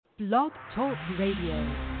Blog Talk Radio.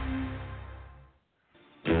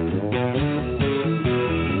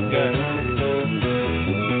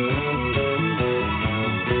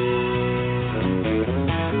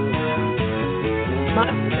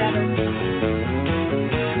 Much better.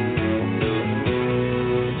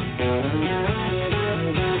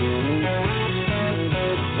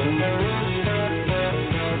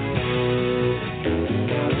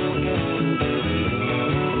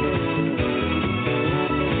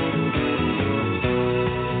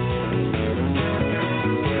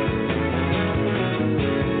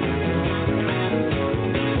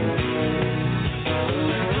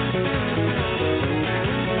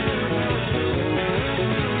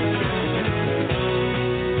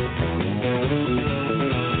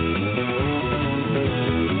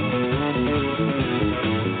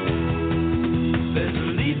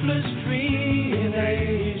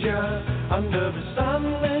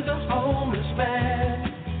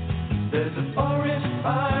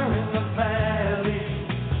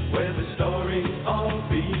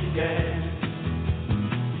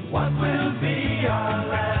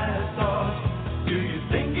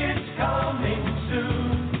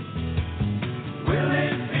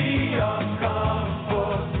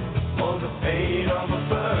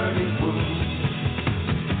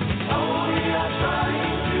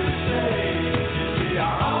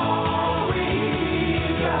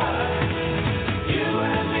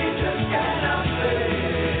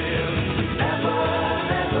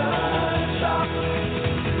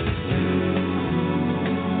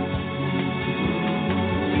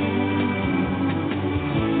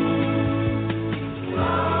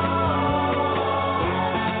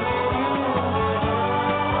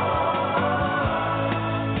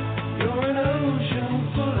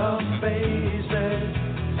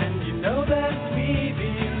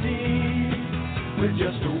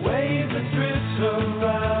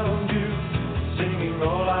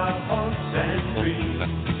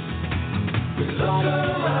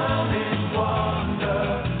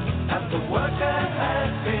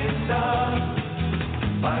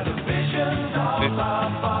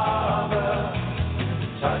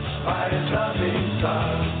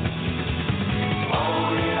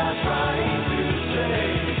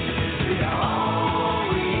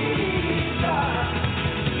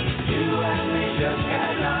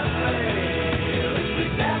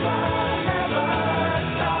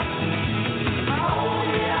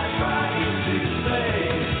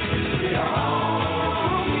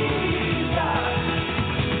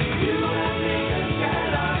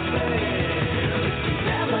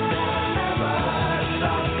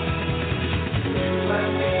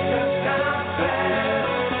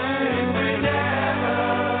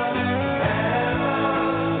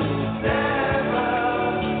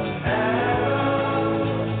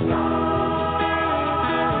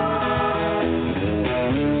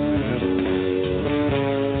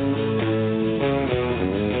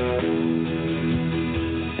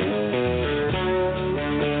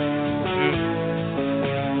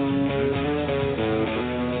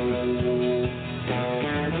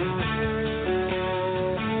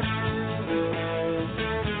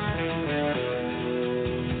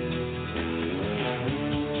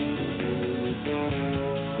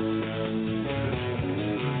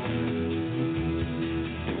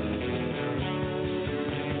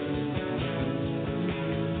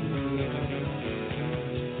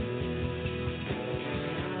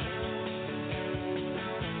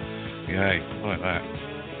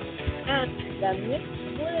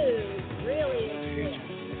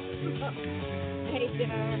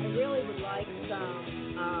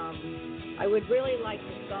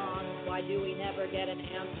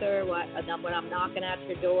 When I'm knocking at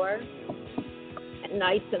your door,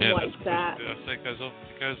 nice and white that. It goes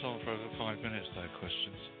on for 5 minutes. Though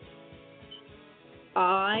questions.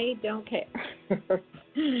 I don't care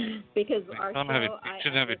because our show. You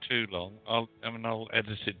shouldn't have it too long. I'll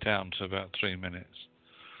edit it down to about 3 minutes.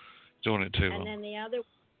 Don't want it too long. And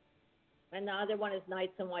then the other one is nice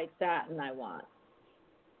and white satin. I want.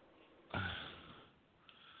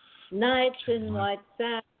 Nights in white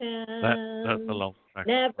satin. That's a long track.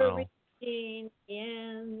 Never reaching the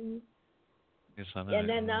end. Yes, I know. And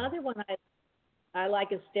then the other one I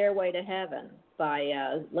like is Stairway to Heaven by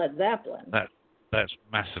Led Zeppelin. That's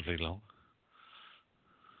massively long.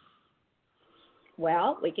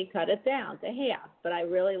 Well, we could cut it down to half, but I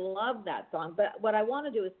really love that song. But what I want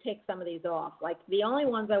to do is take some of these off. Like the only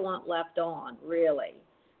ones I want left on, really,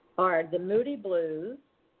 are the Moody Blues,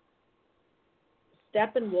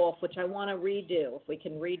 Steppenwolf, which I want to redo. If we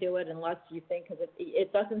can redo it, unless you think, because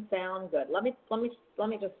it doesn't sound good. Let me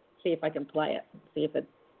just see if I can play it. See if it.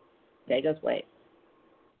 Okay, just wait.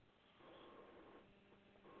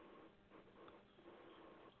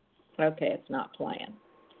 Okay, it's not playing.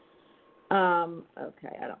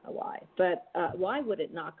 Okay, I don't know why. But why would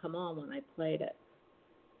it not come on when I played it?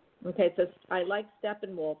 Okay, so I like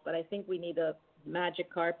Steppenwolf, but I think we need a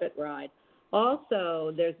Magic Carpet Ride.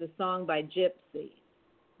 Also, there's a song by Gypsy.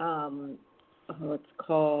 It's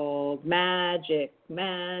called Magic.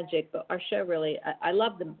 But our show really, I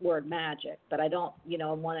love the word magic, but I don't,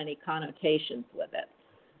 want any connotations with it.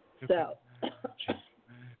 So,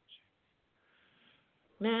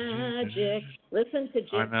 magic. Listen to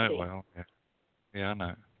Gypsy. I know it well. Yeah, I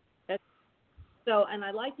know. So, and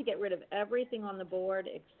I'd like to get rid of everything on the board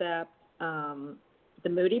except the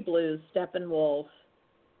Moody Blues, Steppenwolf,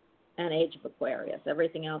 and Age of Aquarius.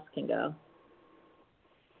 Everything else can go.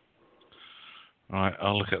 All right,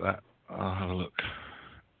 I'll look at that. I'll have a look.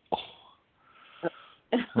 Oh.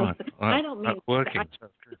 Right, I don't mean that's working. That's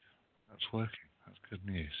good. That's working. That's good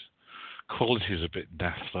news. Quality is a bit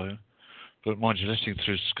daft though, but mind you, listening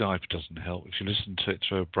through Skype doesn't help. If you listen to it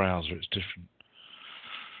through a browser, it's different.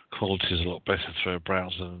 Quality is a lot better through a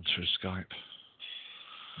browser than through Skype.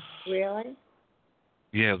 Really?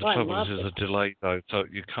 Yeah, the trouble is there's a delay though, so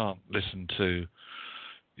you can't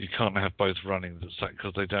have both running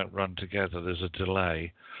because they don't run together. There's a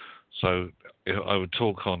delay. So I would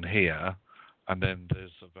talk on here, and then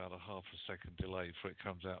there's about a half a second delay before it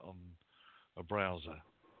comes out on a browser,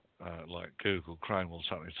 like Google Chrome or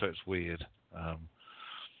something. So it's weird.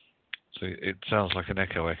 So it sounds like an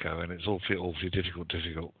echo, and it's awfully difficult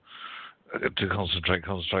to concentrate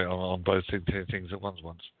on both things at once.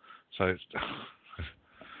 So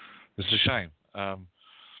it's a shame.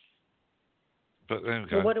 But there we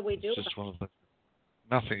go. Well, what do we do? It's just one of the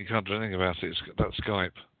nothing. You can't do anything about it. That's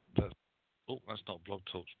Skype. That's not Blog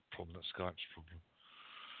Talk's problem. That's Skype's problem.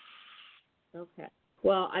 Okay.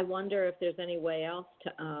 Well, I wonder if there's any way else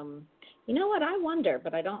to. You know what? I wonder,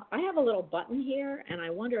 but I don't. I have a little button here, and I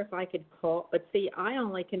wonder if I could call. But see, I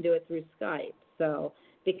only can do it through Skype. So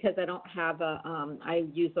because I don't have I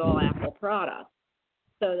use all Apple products.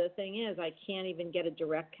 So the thing is, I can't even get a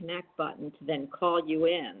direct connect button to then call you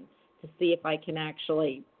in to see if I can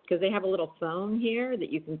actually, because they have a little phone here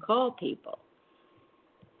that you can call people.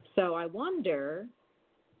 So I wonder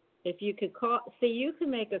if you could call. See, you can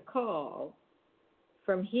make a call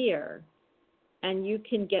from here, and you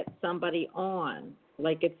can get somebody on.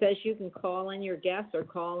 Like it says, you can call in your guest or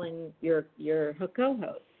call in your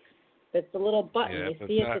co-host. It's a little button you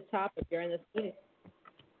see at the top if you're in the studio.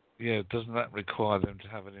 Yeah, doesn't that require them to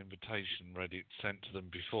have an invitation ready sent to them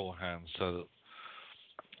beforehand? So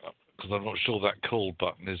that, because I'm not sure that call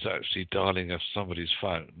button is actually dialing somebody's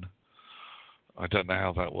phone. I don't know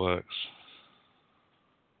how that works.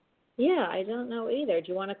 Yeah, I don't know either. Do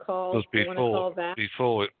you want to call? Back?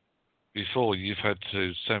 Before you've had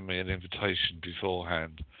to send me an invitation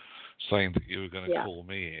beforehand, saying that you were going to call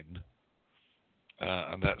me in,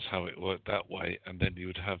 and that's how it worked that way. And then you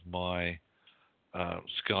would have my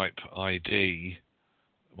Skype ID,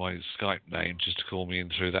 my Skype name, just to call me in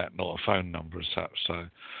through that, not a phone number as such. So,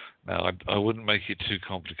 no, I wouldn't make it too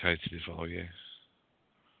complicated if I were you.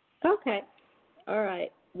 Okay. All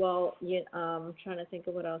right. Well, I'm trying to think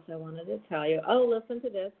of what else I wanted to tell you. Oh, listen to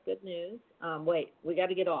this. Good news. Wait, we got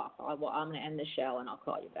to get off. I'm going to end the show, and I'll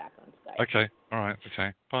call you back on Skype. Okay. All right.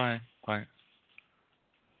 Okay. Bye. Bye.